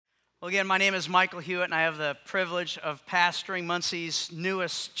Well, again, my name is Michael Hewitt, and I have the privilege of pastoring Muncie's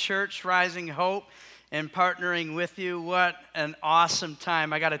newest church, Rising Hope, and partnering with you. What an awesome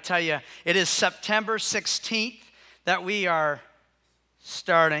time. I got to tell you, it is September 16th that we are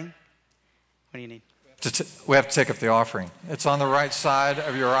starting. What do you need? We have to take up the offering. It's on the right side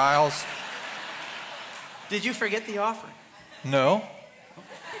of your aisles. Did you forget the offering? No.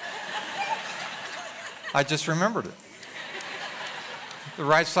 I just remembered it. The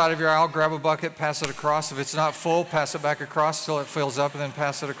right side of your aisle, grab a bucket, pass it across. If it's not full, pass it back across till it fills up, and then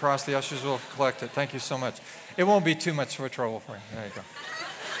pass it across. The ushers will collect it. Thank you so much. It won't be too much of a trouble for you. There you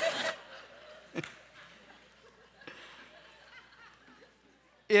go.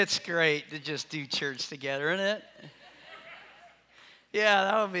 It's great to just do church together, isn't it? Yeah,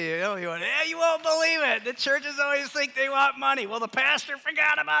 that'll be one. Yeah, you won't believe it. The churches always think they want money. Well, the pastor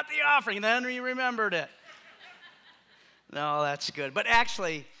forgot about the offering, and then he remembered it. No, that's good. But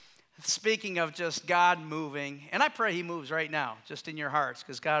actually, speaking of just God moving, and I pray he moves right now, just in your hearts,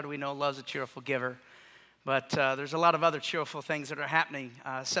 because God, we know, loves a cheerful giver. But there's a lot of other cheerful things that are happening.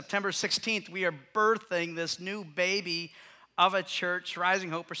 September 16th, we are birthing this new baby of a church, Rising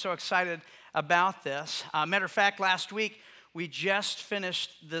Hope. We're so excited about this. Matter of fact, last week, we just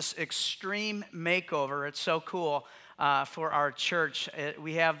finished this extreme makeover. It's so cool. For our church.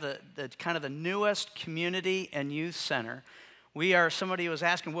 We have the kind of the newest community and youth center. Somebody was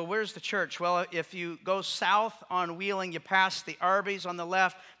asking, well, where's the church? Well, if you go south on Wheeling, you pass the Arby's on the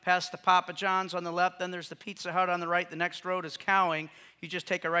left, past the Papa John's on the left, then there's the Pizza Hut on the right. The next road is Cowing. You just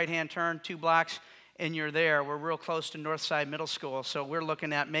take a right-hand turn, 2 blocks, and you're there. We're real close to Northside Middle School, so we're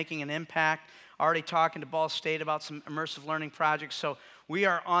looking at making an impact. Already talking to Ball State about some immersive learning projects, so we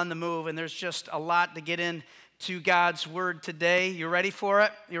are on the move, and there's just a lot to get in to God's word today. You ready for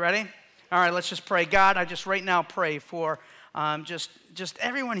it? You ready? All right, let's just pray. God, I just right now pray for just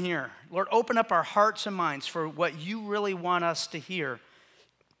everyone here. Lord, open up our hearts and minds for what you really want us to hear.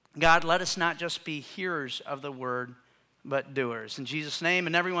 God, let us not just be hearers of the word, but doers. In Jesus' name,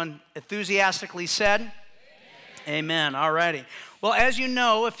 and everyone enthusiastically said, Amen. All righty. Well, as you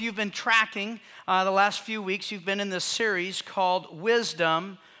know, if you've been tracking the last few weeks, you've been in this series called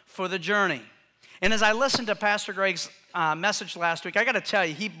Wisdom for the Journey. And as I listened to Pastor Greg's message last week, I got to tell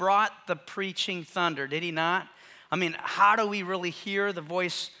you, he brought the preaching thunder, did he not? I mean, how do we really hear the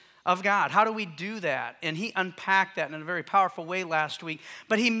voice of God? How do we do that? And he unpacked that in a very powerful way last week.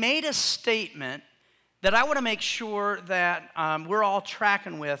 But he made a statement that I want to make sure that we're all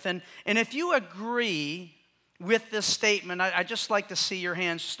tracking with. And if you agree with this statement, I'd just like to see your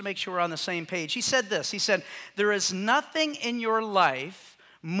hands just to make sure we're on the same page. He said this. He said, there is nothing in your life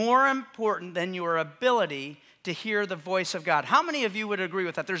more important than your ability to hear the voice of God. How many of you would agree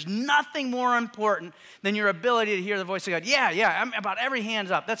with that? There's nothing more important than your ability to hear the voice of God. Yeah, about every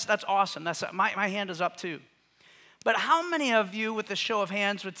hand's up. That's awesome. My hand is up too. But how many of you, with a show of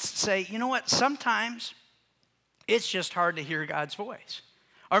hands, would say, you know what, sometimes it's just hard to hear God's voice?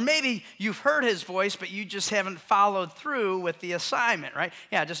 Or maybe you've heard his voice, but you just haven't followed through with the assignment, right?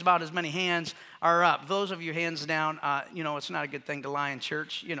 Yeah, just about as many hands are up. Those of you hands down, it's not a good thing to lie in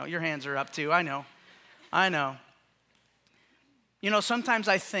church. You know, your hands are up too. I know. You know, sometimes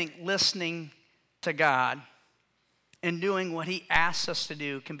I think listening to God and doing what he asks us to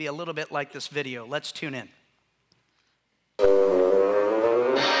do can be a little bit like this video. Let's tune in.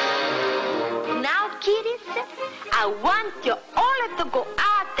 Now, kiddies, I want you all to go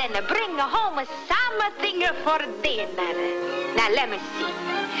out and bring home something for dinner. Now, let me see.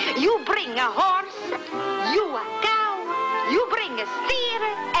 You bring a horse, you a cow, you bring a steer,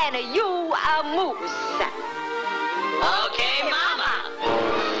 and you a moose. Okay, Mama.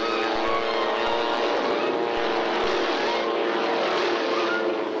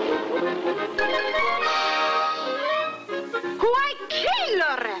 Why,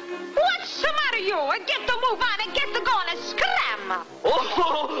 killer! What's the matter, you? Get to move on and get to go and scram!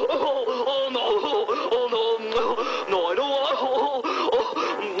 No, I don't want.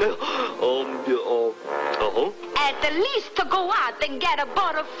 At least to go out and get a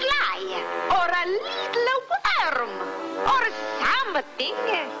butterfly, or a little worm, or something.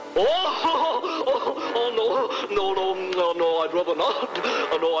 No, I'd rather not.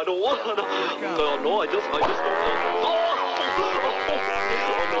 No, I don't want. No, I just don't want.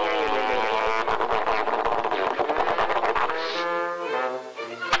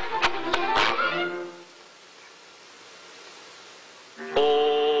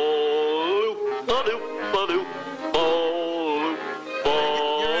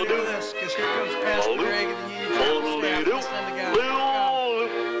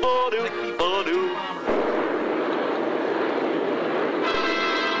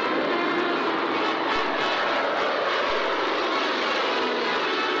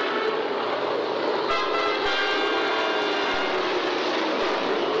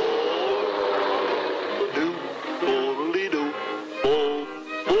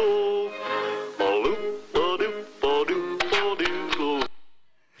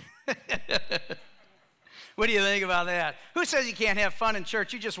 do you think about that? Who says you can't have fun in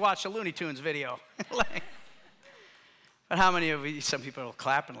church? You just watch a Looney Tunes video. But how many of you, some people will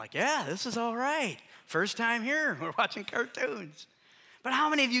clap and like, yeah, this is all right. First time here, we're watching cartoons. But how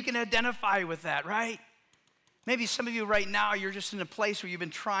many of you can identify with that, right? Maybe some of you right now, you're just in a place where you've been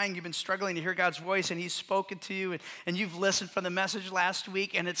trying, you've been struggling to hear God's voice, and he's spoken to you, and you've listened for the message last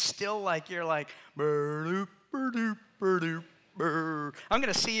week, and it's still like, you're like, burr-doop, burr-doop, burr-doop, burr. I'm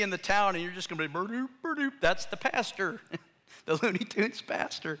going to see you in the town, and you're just going to be, burr-doop, burr-doop. That's the pastor, the Looney Tunes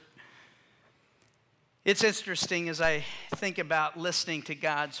pastor. It's interesting as I think about listening to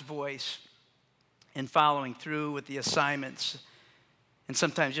God's voice and following through with the assignments, and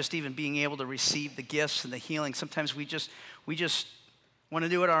sometimes just even being able to receive the gifts and the healing. Sometimes we just want to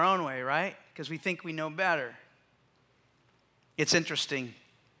do it our own way, right? Because we think we know better. It's interesting.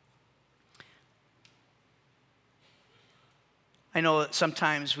 I know that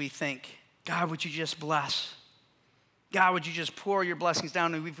sometimes we think, God, would you just bless? God, would you just pour your blessings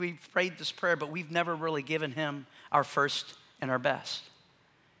down? And we've prayed this prayer, but we've never really given him our first and our best.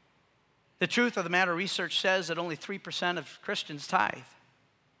 The truth of the matter, research says that only 3% of Christians tithe.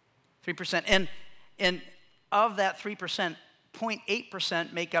 3%. And of that 3%,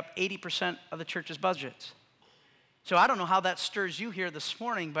 0.8% make up 80% of the church's budgets. So I don't know how that stirs you here this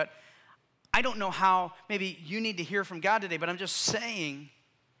morning, but I don't know how maybe you need to hear from God today, but I'm just saying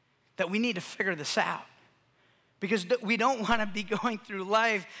that we need to figure this out. Because we don't want to be going through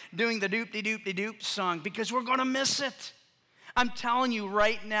life doing the doop-de-doop-de-doop song because we're going to miss it. I'm telling you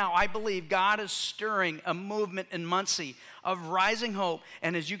right now, I believe God is stirring a movement in Muncie of rising hope.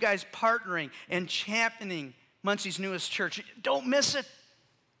 And as you guys partnering and championing Muncie's newest church, don't miss it.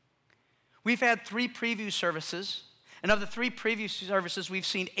 We've had 3 preview services. And of the 3 preview services, we've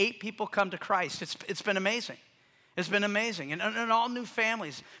seen 8 people come to Christ. It's been amazing. It's been amazing. And all new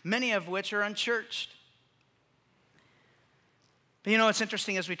families, many of which are unchurched. But you know, it's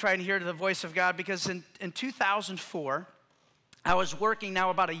interesting as we try to hear the voice of God, because in 2004, I was working now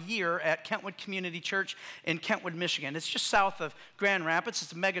about a year at Kentwood Community Church in Kentwood, Michigan. It's just south of Grand Rapids.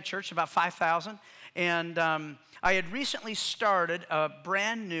 It's a mega church, about 5,000. And I had recently started a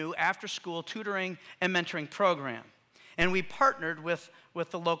brand new after-school tutoring and mentoring program. And we partnered with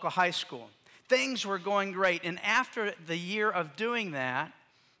the local high school. Things were going great. And after the year of doing that,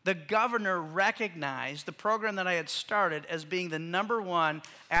 the governor recognized the program that I had started as being the #1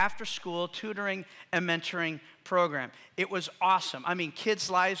 after-school tutoring and mentoring program. It was awesome. I mean, kids'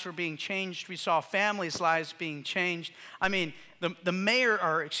 lives were being changed. We saw families' lives being changed. I mean,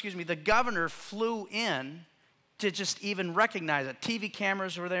 the governor flew in to just even recognize it. TV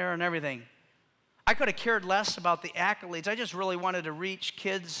cameras were there and everything. I could have cared less about the accolades. I just really wanted to reach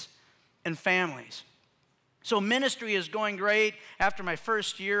kids and families. So ministry is going great after my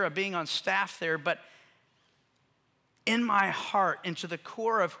first year of being on staff there, but in my heart, into the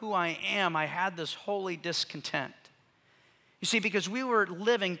core of who I am, I had this holy discontent. You see, because we were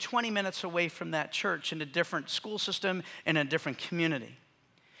living 20 minutes away from that church in a different school system and a different community.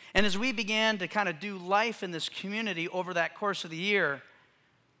 And as we began to kind of do life in this community over that course of the year,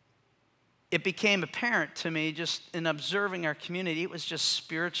 it became apparent to me just in observing our community, it was just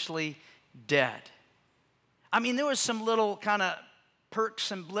spiritually dead. I mean, there was some little kind of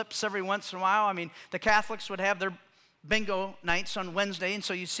perks and blips every once in a while. I mean, the Catholics would have their bingo nights on Wednesday, and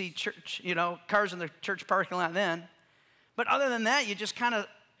so you see church, cars in the church parking lot then. But other than that, you just kind of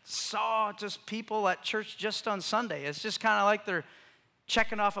saw just people at church just on Sunday. It's just kind of like they're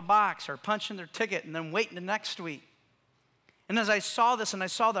checking off a box or punching their ticket and then waiting the next week. And as I saw this, and I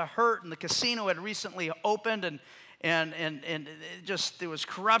saw the hurt, and the casino had recently opened, and there was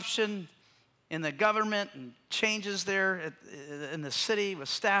corruption in the government and changes there in the city with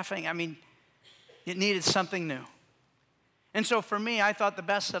staffing. I mean, it needed something new. And so for me, I thought the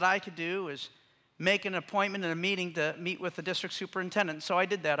best that I could do was make an appointment and a meeting to meet with the district superintendent. So I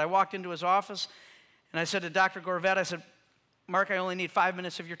did that. I walked into his office, and I said to Dr. Gorvet, I said, Mark, I only need 5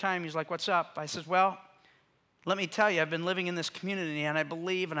 minutes of your time. He's like, what's up? I said, well, let me tell you, I've been living in this community, and I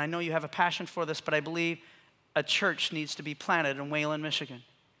believe, and I know you have a passion for this, but I believe a church needs to be planted in Wayland, Michigan.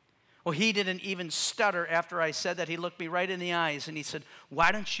 Well, he didn't even stutter after I said that. He looked me right in the eyes, and he said,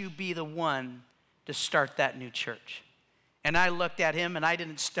 why don't you be the one to start that new church? And I looked at him, and I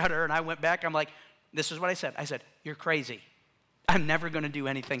didn't stutter, and I went back. I'm like, this is what I said. I said, you're crazy. I'm never going to do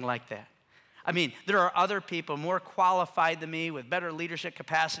anything like that. I mean, there are other people more qualified than me with better leadership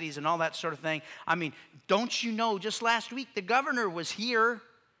capacities and all that sort of thing. I mean, don't you know, just last week, the governor was here,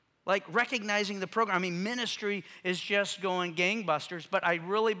 like recognizing the program. I mean, ministry is just going gangbusters, but I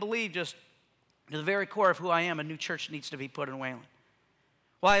really believe just to the very core of who I am, a new church needs to be put in Wayland.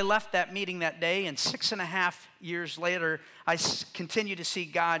 Well, I left that meeting that day, and 6.5 years later, I continue to see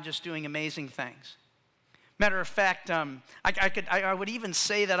God just doing amazing things. Matter of fact, I would even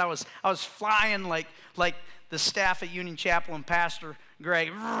say that I was flying like the staff at Union Chapel and Pastor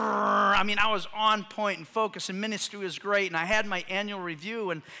Greg. I mean, I was on point and focused, and ministry was great. And I had my annual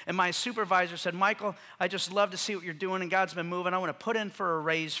review, and my supervisor said, Michael, I just love to see what you're doing, and God's been moving. I want to put in for a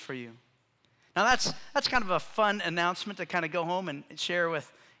raise for you. Now, that's kind of a fun announcement to kind of go home and share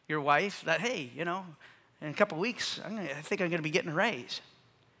with your wife that, hey, you know, in a couple weeks, I think I'm going to be getting a raise.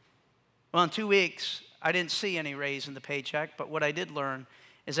 Well, in 2 weeks, I didn't see any raise in the paycheck, but what I did learn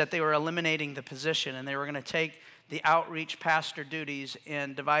is that they were eliminating the position, and they were going to take the outreach pastor duties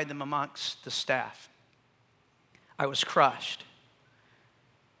and divide them amongst the staff. I was crushed.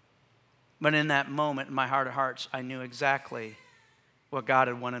 But in that moment, in my heart of hearts, I knew exactly what God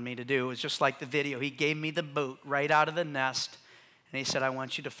had wanted me to do. It was just like the video. He gave me the boot right out of the nest, and he said, I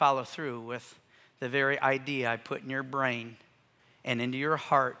want you to follow through with the very idea I put in your brain and into your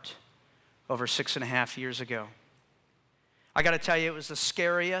heart over 6.5 years ago. I got to tell you, it was the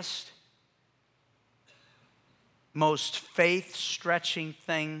scariest, most faith-stretching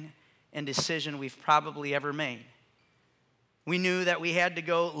thing and decision we've probably ever made. We knew that we had to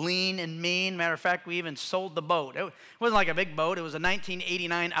go lean and mean. Matter of fact, we even sold the boat. It wasn't like a big boat. It was a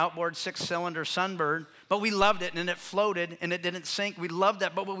 1989 outboard 6-cylinder Sunbird, but we loved it, and it floated, and it didn't sink. We loved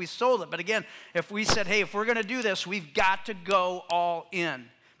that boat, but we sold it. But again, if we said, hey, if we're going to do this, we've got to go all in,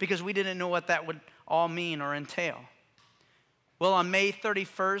 because we didn't know what that would all mean or entail. Well, on May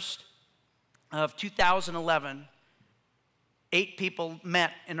 31st of 2011, 8 people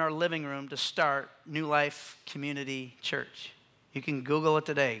met in our living room to start New Life Community Church. You can Google it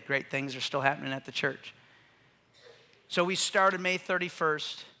today. Great things are still happening at the church. So we started May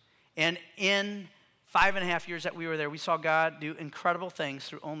 31st, and in 5.5 years that we were there, we saw God do incredible things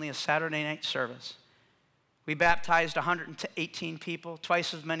through only a Saturday night service. We baptized 118 people.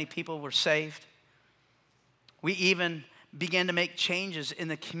 Twice as many people were saved. We even began to make changes in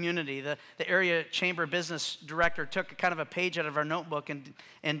the community. The area chamber business director took kind of a page out of our notebook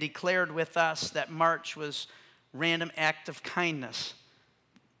and declared with us that March was Random Act of Kindness.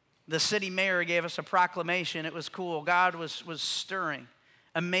 The city mayor gave us a proclamation. It was cool. God was stirring.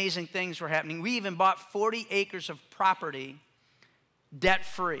 Amazing things were happening. We even bought 40 acres of property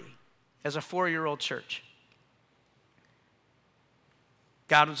debt-free as a 4-year-old church.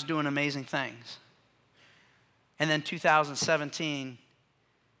 God was doing amazing things. And then 2017,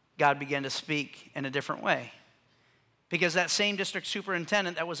 God began to speak in a different way. Because that same district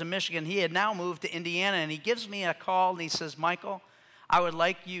superintendent that was in Michigan, he had now moved to Indiana, and he gives me a call, and he says, Michael, I would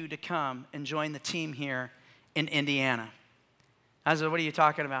like you to come and join the team here in Indiana. I said, what are you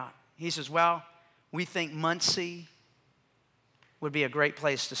talking about? He says, well, we think Muncie would be a great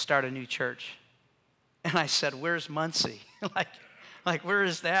place to start a new church. And I said, where's Muncie? like where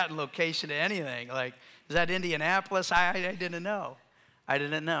is that in location to anything? Like, is that Indianapolis? I didn't know. I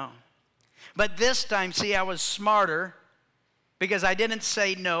didn't know. But this time, see, I was smarter because I didn't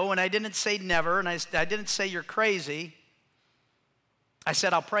say no, and I didn't say never, and I didn't say you're crazy. I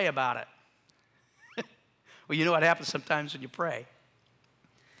said, I'll pray about it. Well, you know what happens sometimes when you pray.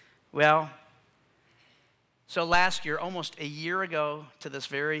 Well, so last year, almost a year ago to this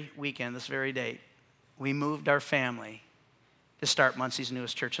very weekend, this very date, we moved our family to start Muncie's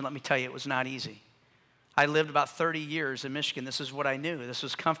newest church. And let me tell you, it was not easy. I lived about 30 years in Michigan. This is what I knew. This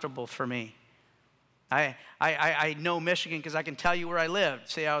was comfortable for me. I know Michigan because I can tell you where I lived.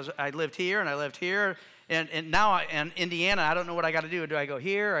 See, I lived here and I lived here, and now in Indiana, I don't know what I got to do. Do I go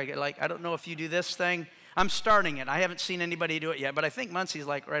here? I don't know if you do this thing. I'm starting it. I haven't seen anybody do it yet, but I think Muncie's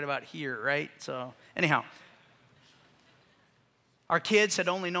like right about here, right? So anyhow, our kids had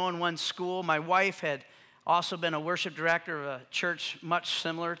only known one school. My wife had also been a worship director of a church much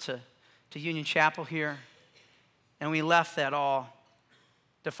similar to Union Chapel here. And we left that all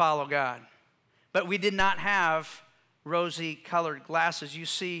to follow God. But we did not have rosy-colored glasses. You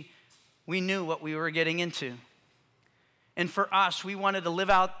see, we knew what we were getting into. And for us, we wanted to live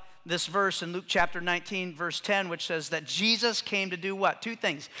out this verse in Luke chapter 19, verse 10, which says that Jesus came to do what? 2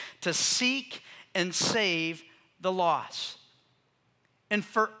 things. To seek and save the lost. And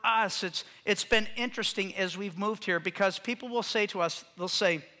for us, it's been interesting as we've moved here because people will say to us, they'll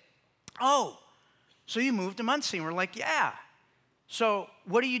say, oh, so you moved to Muncie? And we're like, yeah. So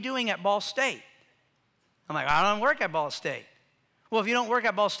what are you doing at Ball State? I'm like, I don't work at Ball State. Well, if you don't work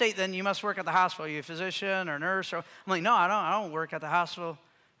at Ball State, then you must work at the hospital. Are you a physician or nurse? I'm like, no, I don't work at the hospital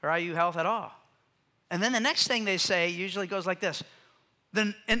or IU Health at all. And then the next thing they say usually goes like this.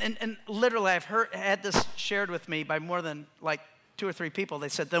 Then, and literally, I've had this shared with me by more than like two or three people. They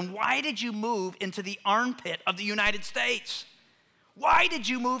said, then why did you move into the armpit of the United States? Why did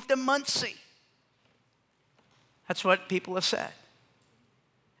you move to Muncie? That's what people have said.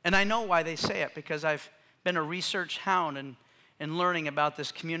 And I know why they say it, because I've been a research hound and learning about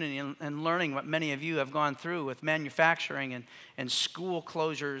this community and learning what many of you have gone through with manufacturing and school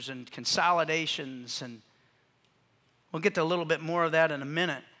closures and consolidations. And we'll get to a little bit more of that in a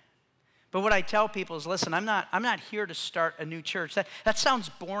minute. But what I tell people is, listen, I'm not here to start a new church. That sounds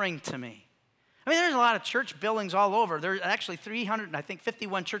boring to me. I mean, there's a lot of church buildings all over. There's actually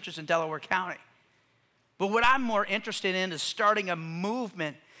 351 churches in Delaware County. But what I'm more interested in is starting a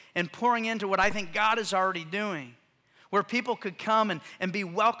movement and pouring into what I think God is already doing, where people could come and be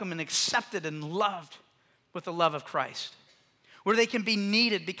welcome and accepted and loved with the love of Christ, where they can be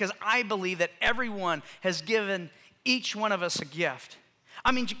needed, because I believe that everyone has given each one of us a gift.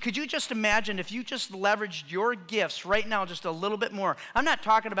 I mean, could you just imagine if you just leveraged your gifts right now just a little bit more? I'm not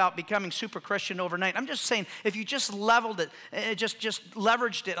talking about becoming super Christian overnight. I'm just saying if you just leveled it, just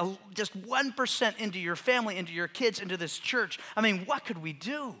leveraged it, just 1% into your family, into your kids, into this church. I mean, what could we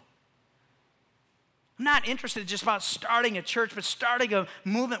do? I'm not interested just about starting a church, but starting a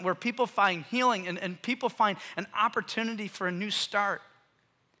movement where people find healing and people find an opportunity for a new start.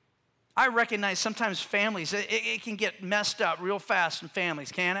 I recognize sometimes families, it can get messed up real fast in families,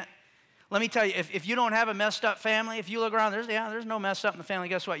 can it? Let me tell you, if you don't have a messed up family, if you look around, there's no messed up in the family.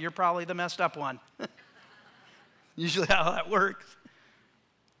 Guess what? You're probably the messed up one. Usually how that works.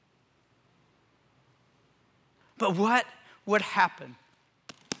 But what would happen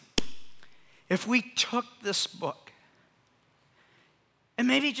if we took this book and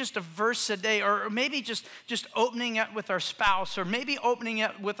maybe just a verse a day, or maybe just opening it with our spouse, or maybe opening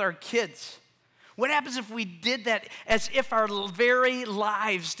it with our kids? What happens if we did that as if our very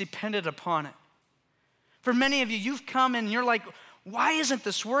lives depended upon it? For many of you, you've come and you're like, why isn't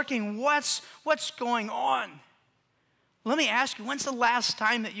this working? What's going on? Let me ask you, when's the last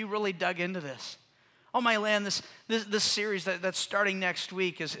time that you really dug into this? Oh my land, this series that's starting next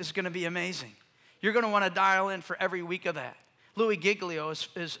week is going to be amazing. You're going to want to dial in for every week of that. Louis Giglio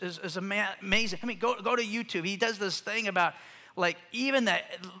is amazing. I mean, go to YouTube. He does this thing about, like, even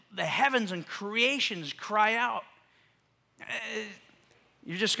the heavens and creations cry out.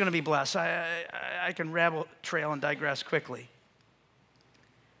 You're just going to be blessed. I can rabbit trail and digress quickly.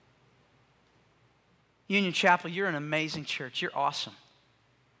 Union Chapel, you're an amazing church. You're awesome.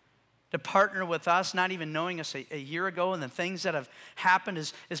 To partner with us, not even knowing us a year ago, and the things that have happened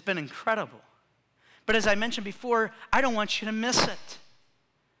has been incredible. But as I mentioned before, I don't want you to miss it.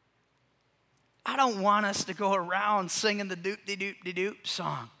 I don't want us to go around singing the doop-de-doop-de-doop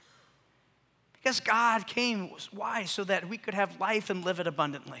song. Because God came, why? So that we could have life and live it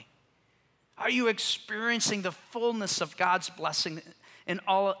abundantly. Are you experiencing the fullness of God's blessing in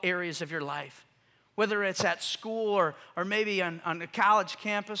all areas of your life? Whether it's at school or maybe on a college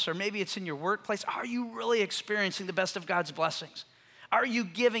campus, or maybe it's in your workplace, are you really experiencing the best of God's blessings? Are you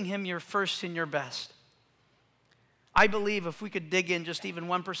giving him your first and your best? I believe if we could dig in just even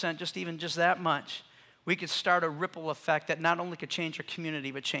 1%, just that much, we could start a ripple effect that not only could change our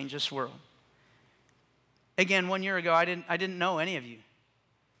community, but change this world. Again, 1 year ago, I didn't know any of you.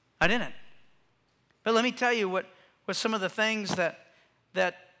 I didn't. But let me tell you what some of the things that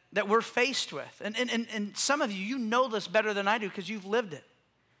we're faced with. And some of you, you know this better than I do because you've lived it.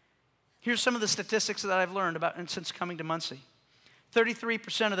 Here's some of the statistics that I've learned about since coming to Muncie.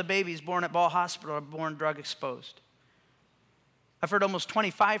 33% of the babies born at Ball Hospital are born drug exposed. I've heard almost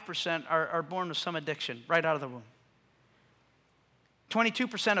 25% are born with some addiction right out of the womb.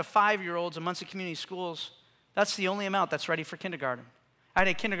 22% of 5-year-olds in Muncie Community Schools, that's the only amount that's ready for kindergarten. I had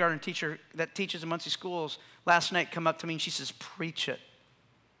a kindergarten teacher that teaches in Muncie schools last night come up to me and she says, preach it.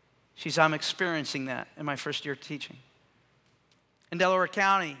 She says, I'm experiencing that in my first year teaching. In Delaware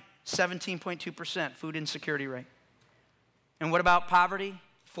County, 17.2% food insecurity rate. And what about poverty?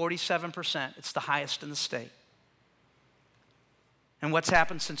 47%. It's the highest in the state. And what's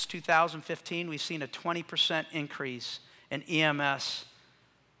happened since 2015? We've seen a 20% increase in EMS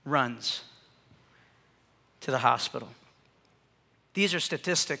runs to the hospital. These are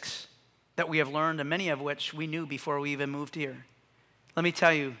statistics that we have learned, and many of which we knew before we even moved here. Let me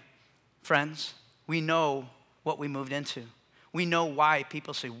tell you, friends, we know what we moved into. We know why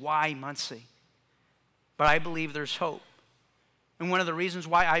people say, why Muncie? But I believe there's hope. And one of the reasons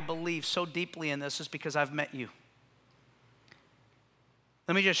why I believe so deeply in this is because I've met you.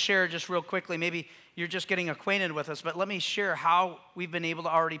 Let me just share just real quickly. Maybe you're just getting acquainted with us, but let me share how we've been able to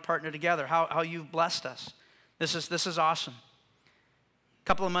already partner together, how you've blessed us. This is awesome. A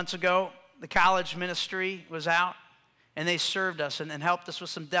couple of months ago, the college ministry was out, And they served us and helped us with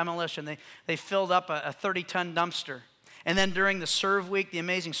some demolition. They filled up a 30-ton dumpster. And then during the serve week, the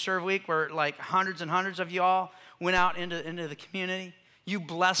amazing serve week, where like hundreds and hundreds of y'all went out into the community, you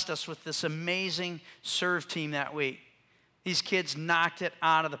blessed us with this amazing serve team that week. These kids knocked it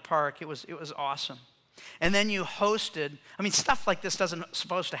out of the park. It was awesome. And then you hosted, stuff like this doesn't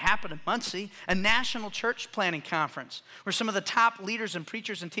supposed to happen in Muncie, a national church planting conference where some of the top leaders and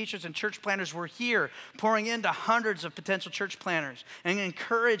preachers and teachers and church planters were here, pouring into hundreds of potential church planters and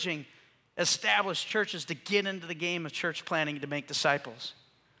encouraging established churches to get into the game of church planting to make disciples.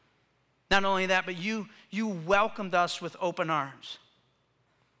 Not only that, but you welcomed us with open arms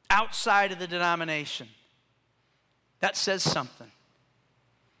outside of the denomination. That says something.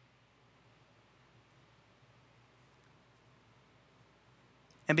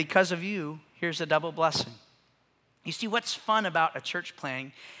 And because of you, here's a double blessing. You see, what's fun about a church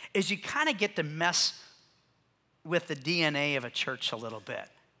planting is you kind of get to mess with the DNA of a church a little bit.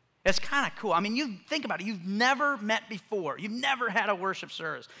 It's kind of cool. You think about it. You've never met before. You've never had a worship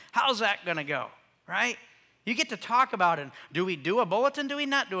service. How's that going to go, right? You get to talk about it. Do we do a bulletin? Do we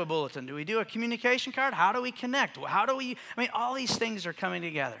not do a bulletin? Do we do a communication card? How do we connect? All these things are coming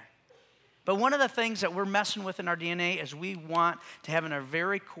together. But one of the things that we're messing with in our DNA is we want to have in our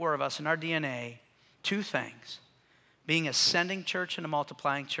very core of us, in our DNA, two things. Being a sending church and a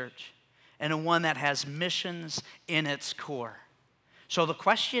multiplying church. And a one that has missions in its core. So the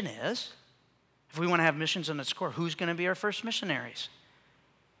question is, if we want to have missions in its core, who's going to be our first missionaries?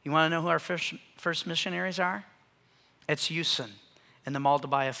 You want to know who our first missionaries are? It's Houston and the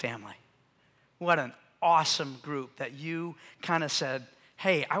Maldabaya family. What an awesome group that you kind of said,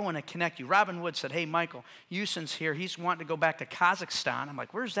 hey, I want to connect you. Robin Wood said, hey, Michael, Houston's here. He's wanting to go back to Kazakhstan. I'm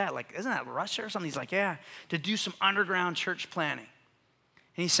like, where's that? Like, isn't that Russia or something? He's like, yeah, to do some underground church planning.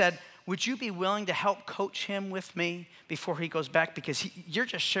 And he said, would you be willing to help coach him with me before he goes back? Because you're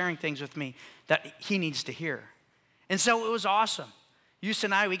just sharing things with me that he needs to hear. And so it was awesome. Houston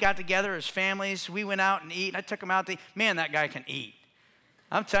and I, we got together as families. We went out and eat. I took him out to eat. Man, that guy can eat.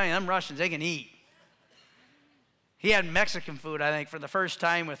 I'm telling you, them Russians, they can eat. He had Mexican food, I think, for the first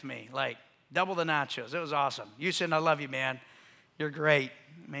time with me, like double the nachos. It was awesome. Houston, I love you, man. You're great.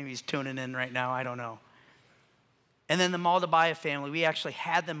 Maybe he's tuning in right now. I don't know. And then the Maldabaya family, we actually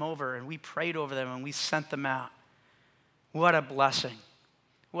had them over, and we prayed over them, and we sent them out. What a blessing.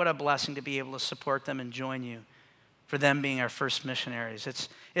 What a blessing to be able to support them and join you for them being our first missionaries.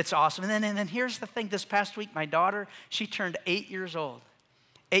 It's awesome. And then here's the thing. This past week, my daughter, she turned 8 years old.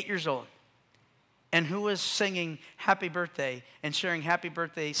 8 years old. And who was singing happy birthday and sharing happy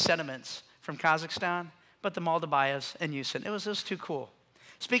birthday sentiments from Kazakhstan? But the Maldabayas and Houston. It was too cool.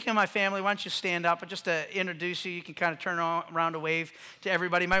 Speaking of my family, why don't you stand up? And just to introduce you, you can kind of turn around to wave to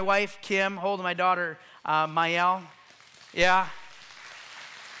everybody. My wife, Kim, holding my daughter, Mael. Yeah.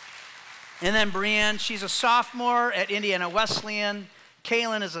 And then Brienne, she's a sophomore at Indiana Wesleyan.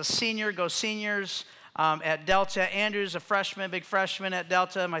 Kaylin is a senior, go Seniors, at Delta. Andrew's a freshman, big freshman at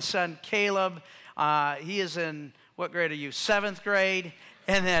Delta. My son, Caleb, he is in, what grade are you? 7th grade.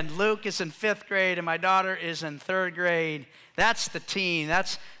 And then Luke is in 5th grade, and my daughter is in 3rd grade. That's the team.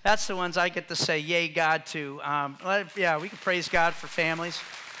 That's the ones I get to say yay God to. Yeah, we can praise God for families.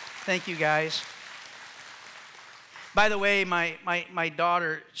 Thank you, guys. By the way, my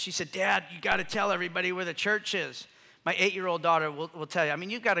daughter, she said, Dad, you got to tell everybody where the church is. My 8-year-old daughter will tell you.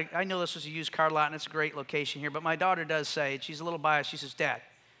 I know this was a used car lot, and it's a great location here, but my daughter does say, she's a little biased, she says, Dad,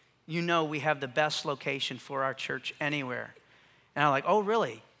 you know we have the best location for our church anywhere. And I'm like, oh,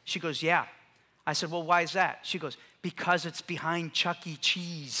 really? She goes, yeah. I said, well, why is that? She goes, because it's behind Chuck E.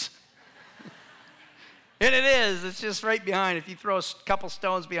 Cheese. And it is. It's just right behind. If you throw a couple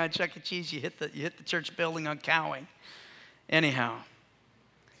stones behind Chuck E. Cheese, you hit the church building on Cowing. Anyhow.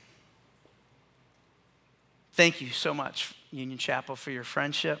 Thank you so much, Union Chapel, for your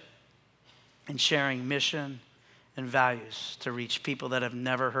friendship and sharing mission and values to reach people that have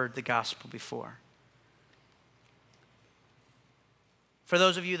never heard the gospel before. For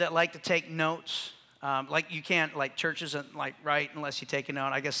those of you that like to take notes, you can't, church isn't right unless you take a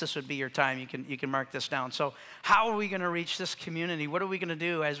note. I guess this would be your time. You can mark this down. So how are we going to reach this community? What are we going to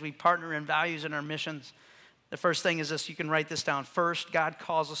do as we partner in values and our missions? The first thing is this. You can write this down. First, God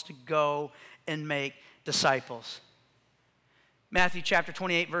calls us to go and make disciples. Matthew chapter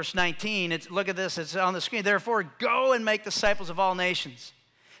 28, verse 19. Look at this. It's on the screen. Therefore, go and make disciples of all nations.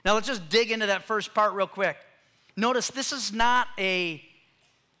 Now, let's just dig into that first part real quick. Notice this is not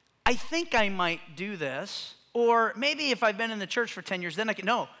I think I might do this, or maybe if I've been in the church for 10 years, then I can.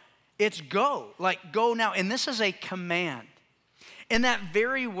 No, it's go. Go now. And this is a command. And that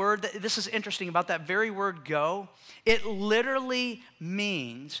very word, this is interesting about that very word go, it literally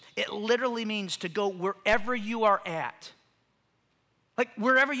means to go wherever you are at. Like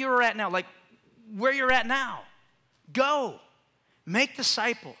wherever you are at now, like where you're at now. Go, make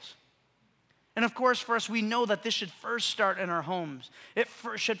disciples. And of course, for us, we know that this should first start in our homes. It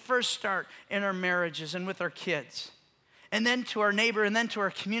should first start in our marriages and with our kids. And then to our neighbor, and then to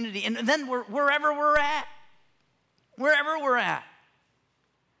our community, and then wherever we're at. Wherever we're at.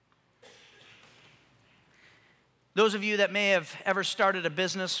 Those of you that may have ever started a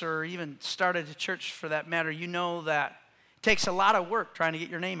business or even started a church for that matter, you know that it takes a lot of work trying to get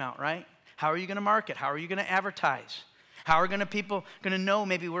your name out, right? How are you going to market? How are you going to advertise? How are people going to know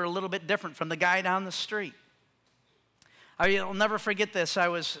maybe we're a little bit different from the guy down the street? I'll never forget this.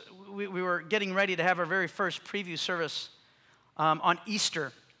 We were getting ready to have our very first preview service on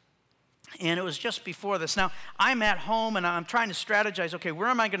Easter. And it was just before this. Now, I'm at home and I'm trying to strategize, okay, where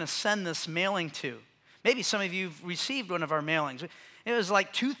am I going to send this mailing to? Maybe some of you have received one of our mailings. It was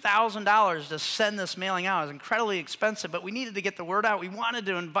like $2,000 to send this mailing out. It was incredibly expensive, but we needed to get the word out. We wanted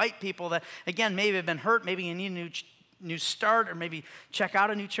to invite people that, again, maybe have been hurt, maybe you need a new start, or maybe check out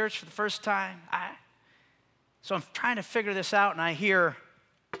a new church for the first time. So I'm trying to figure this out, and I hear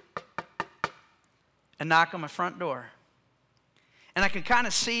a knock on my front door. And I could kind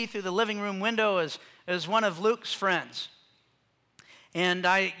of see through the living room window as one of Luke's friends. And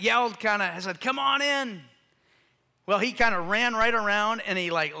I yelled I said, come on in. Well, he kind of ran right around and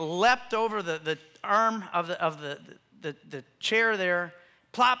he like leapt over the arm of the chair there,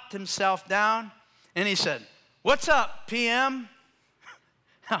 plopped himself down, and he said, what's up, PM?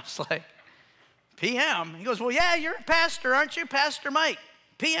 I was like, PM? He goes, well, yeah, you're a pastor, aren't you? Pastor Mike,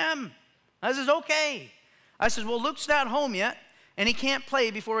 PM. I says, okay. I says, well, Luke's not home yet, and he can't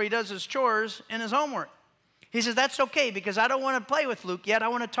play before he does his chores and his homework. He says, that's okay, because I don't want to play with Luke yet. I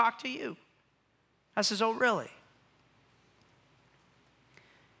want to talk to you. I says, oh, really?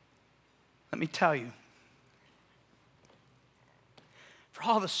 Let me tell you, for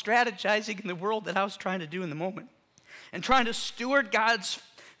all the strategizing in the world that I was trying to do in the moment and trying to steward God's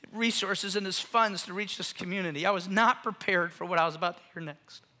resources and his funds to reach this community, I was not prepared for what I was about to hear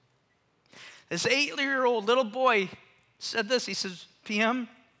next. This 8-year-old little boy said this. He says, PM,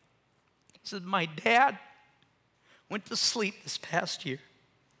 he said, my dad went to sleep this past year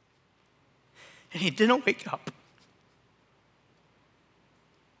and he didn't wake up.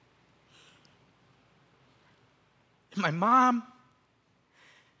 And my mom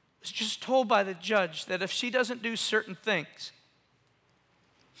was just told by the judge that if she doesn't do certain things,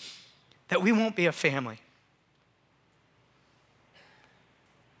 that we won't be a family.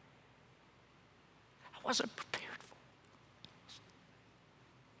 I wasn't prepared for it.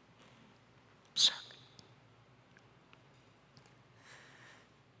 Sir.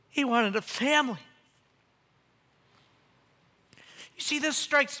 He wanted a family. You see, this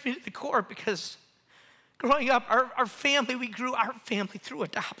strikes me to the core because growing up, our family, we grew our family through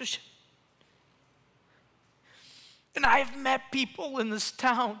adoption. And I have met people in this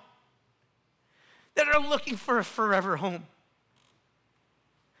town that are looking for a forever home.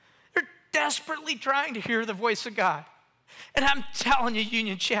 They're desperately trying to hear the voice of God. And I'm telling you,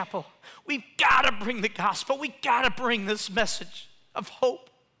 Union Chapel, we've got to bring the gospel. We've got to bring this message of hope.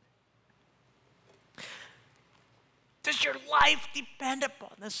 Does your life depend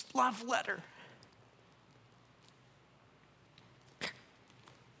upon this love letter?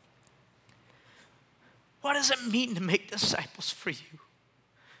 What does it mean to make disciples for you?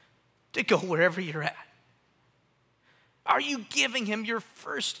 To go wherever you're at? Are you giving him your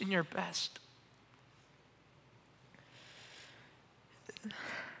first and your best?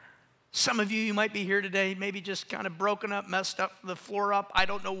 Some of you might be here today, maybe just kind of broken up, messed up, the floor up. I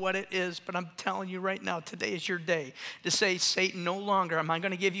don't know what it is, but I'm telling you right now, today is your day to say, Satan, no longer am I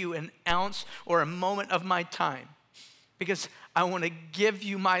going to give you an ounce or a moment of my time, because I want to give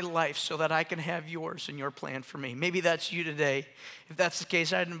you my life so that I can have yours and your plan for me. Maybe that's you today. If that's the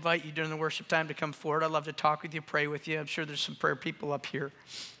case, I'd invite you during the worship time to come forward. I'd love to talk with you, pray with you. I'm sure there's some prayer people up here.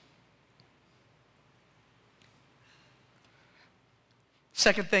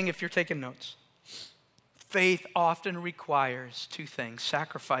 Second thing, if you're taking notes, faith often requires two things: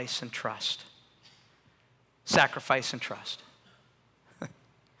 sacrifice and trust. Sacrifice and trust.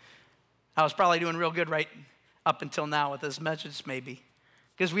 I was probably doing real good right up until now with this message, maybe,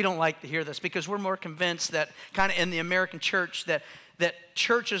 because we don't like to hear this, because we're more convinced that kind of in the American church that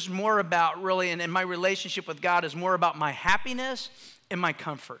church is more about really, and my relationship with God is more about my happiness and my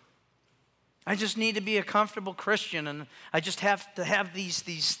comfort. I just need to be a comfortable Christian, and I just have to have these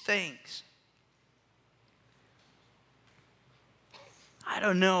things.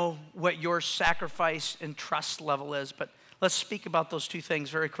 don't know what your sacrifice and trust level is, but let's speak about those two things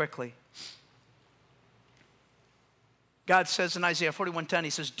very quickly. God says in Isaiah 41:10, he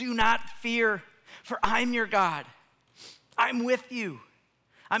says, do not fear, for I'm your God. I'm with you.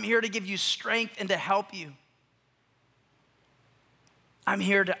 I'm here to give you strength and to help you. I'm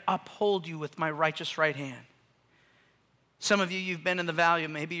here to uphold you with my righteous right hand. Some of you, you've been in the valley.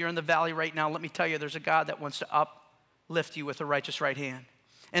 Maybe you're in the valley right now. Let me tell you, there's a God that wants to uplift you with a righteous right hand.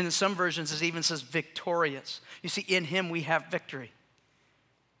 And in some versions, it even says victorious. You see, in him we have victory.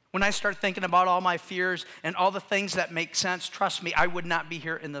 When I start thinking about all my fears and all the things that make sense, trust me, I would not be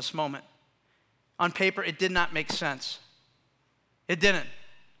here in this moment. On paper, it did not make sense. It didn't.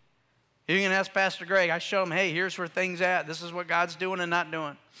 You can ask Pastor Greg. I show him, hey, here's where things at. This is what God's doing and not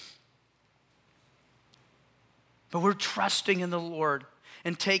doing. But we're trusting in the Lord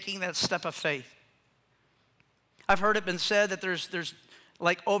and taking that step of faith. I've heard it been said that there's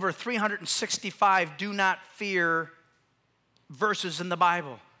like over 365 do not fear verses in the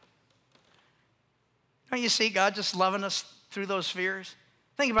Bible. Don't you see God just loving us through those fears?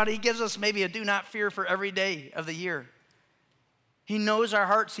 Think about it. He gives us maybe a do not fear for every day of the year. He knows our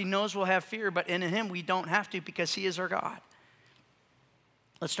hearts. He knows we'll have fear, but in him we don't have to because he is our God.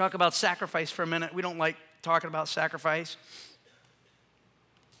 Let's talk about sacrifice for a minute. We don't like talking about sacrifice.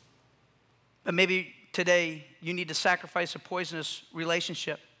 But maybe today you need to sacrifice a poisonous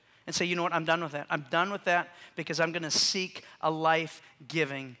relationship and say, you know what, I'm done with that. I'm done with that because I'm going to seek a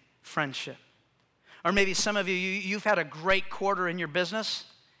life-giving friendship. Or maybe some of you, you've had a great quarter in your business.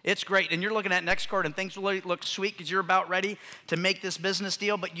 It's great, and you're looking at next quarter, and things really look sweet because you're about ready to make this business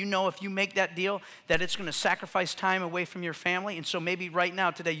deal, but you know if you make that deal that it's going to sacrifice time away from your family, and so maybe right now,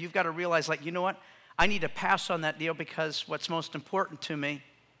 today, you've got to realize, like, you know what? I need to pass on that deal because what's most important to me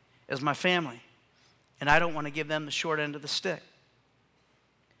is my family, and I don't want to give them the short end of the stick.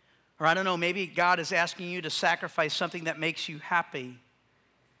 Or I don't know, maybe God is asking you to sacrifice something that makes you happy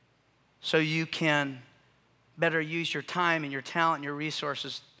so you can better use your time and your talent and your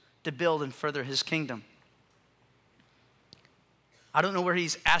resources to build and further his kingdom. I don't know where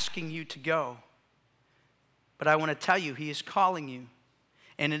he's asking you to go, but I want to tell you he is calling you,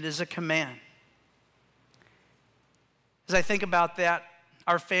 and it is a command. As I think about that,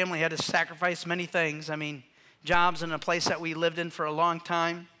 our family had to sacrifice many things. I mean, jobs in a place that we lived in for a long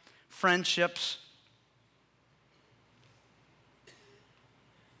time, friendships.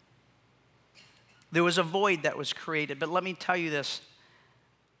 There was a void that was created, but let me tell you this.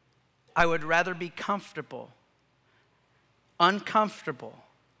 I would rather be uncomfortable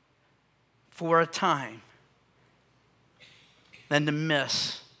for a time than to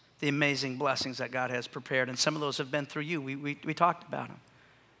miss the amazing blessings that God has prepared. And some of those have been through you. We talked about them.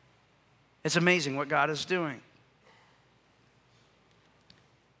 It's amazing what God is doing.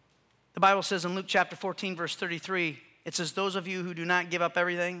 The Bible says in Luke chapter 14, verse 33, it says, those of you who do not give up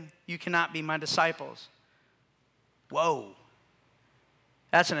everything, you cannot be my disciples. Whoa.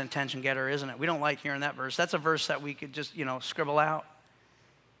 That's an attention getter, isn't it? We don't like hearing that verse. That's a verse that we could just, scribble out.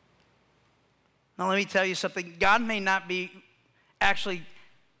 Now, let me tell you something. God may not be actually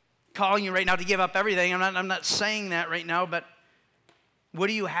calling you right now to give up everything. I'm not saying that right now, but what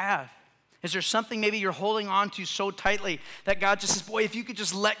do you have? Is there something maybe you're holding on to so tightly that God just says, boy, if you could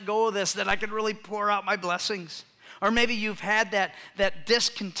just let go of this, then I could really pour out my blessings? Or maybe you've had that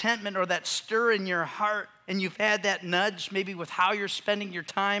discontentment or that stir in your heart, and you've had that nudge maybe with how you're spending your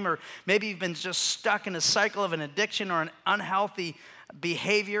time, or maybe you've been just stuck in a cycle of an addiction or an unhealthy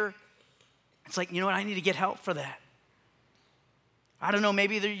behavior. It's like, you know what, I need to get help for that. I don't know,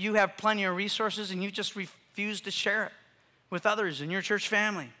 maybe you have plenty of resources and you just refuse to share it with others in your church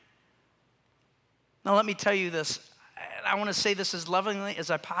family. Now let me tell you this. I want to say this as lovingly as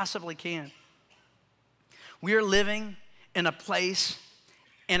I possibly can. We are living in a place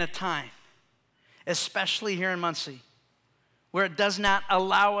and a time, especially here in Muncie, where it does not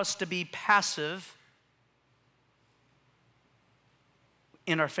allow us to be passive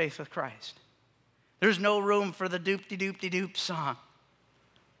in our faith with Christ. There's no room for the doop-de-doop-de-doop song.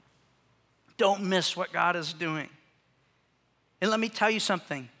 Don't miss what God is doing. And let me tell you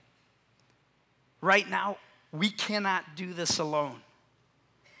something. Right now, we cannot do this alone.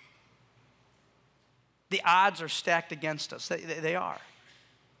 The odds are stacked against us. They are.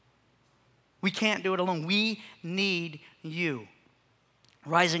 We can't do it alone. We need you.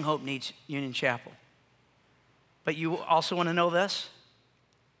 Rising Hope needs Union Chapel. But you also want to know this?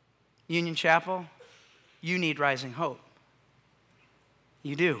 Union Chapel, you need Rising Hope.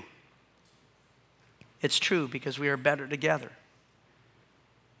 You do. It's true because we are better together.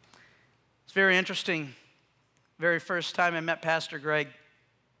 It's very interesting. Very first time I met Pastor Greg,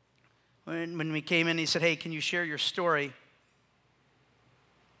 when we came in, he said, hey, can you share your story?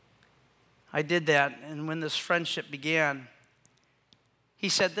 I did that, and when this friendship began, he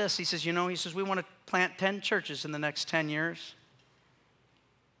said this. He says, we want to plant 10 churches in the next 10 years.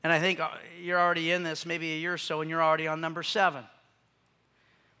 And I think you're already in this, maybe a year or so, and you're already on number 7.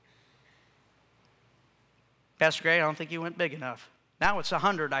 Pastor Gray, I don't think you went big enough. Now it's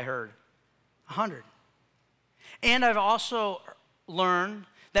 100, I heard. 100. And I've also learned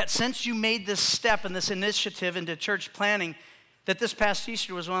that since you made this step and this initiative into church planning, that this past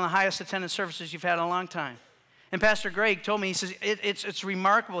Easter was one of the highest attendance services you've had in a long time. And Pastor Greg told me, he says, it's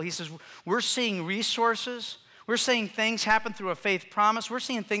remarkable. He says, we're seeing resources. We're seeing things happen through a faith promise. We're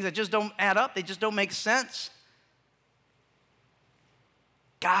seeing things that just don't add up. They just don't make sense.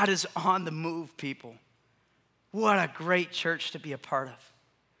 God is on the move, people. What a great church to be a part of.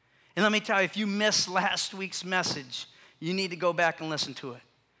 And let me tell you, if you missed last week's message, you need to go back and listen to it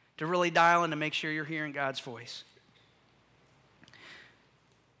to really dial in to make sure you're hearing God's voice.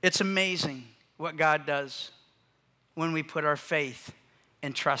 It's amazing what God does when we put our faith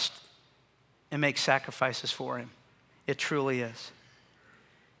and trust and make sacrifices for Him. It truly is.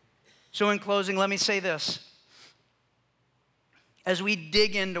 So in closing, let me say this. As we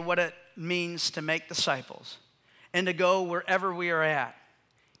dig into what it means to make disciples and to go wherever we are at,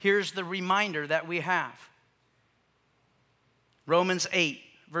 here's the reminder that we have. Romans 8,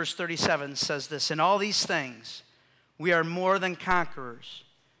 verse 37 says this, in all these things, we are more than conquerors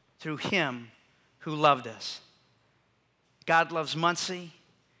through Him who loved us. God loves Muncie.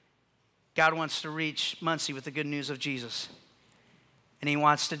 God wants to reach Muncie with the good news of Jesus. And He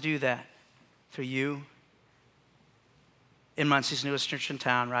wants to do that through you in Muncie's newest church in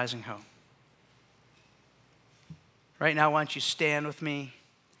town, Rising Hope. Right now, why don't you stand with me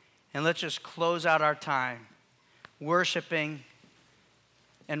and let's just close out our time worshiping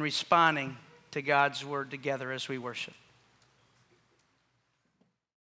and responding to God's word together as we worship.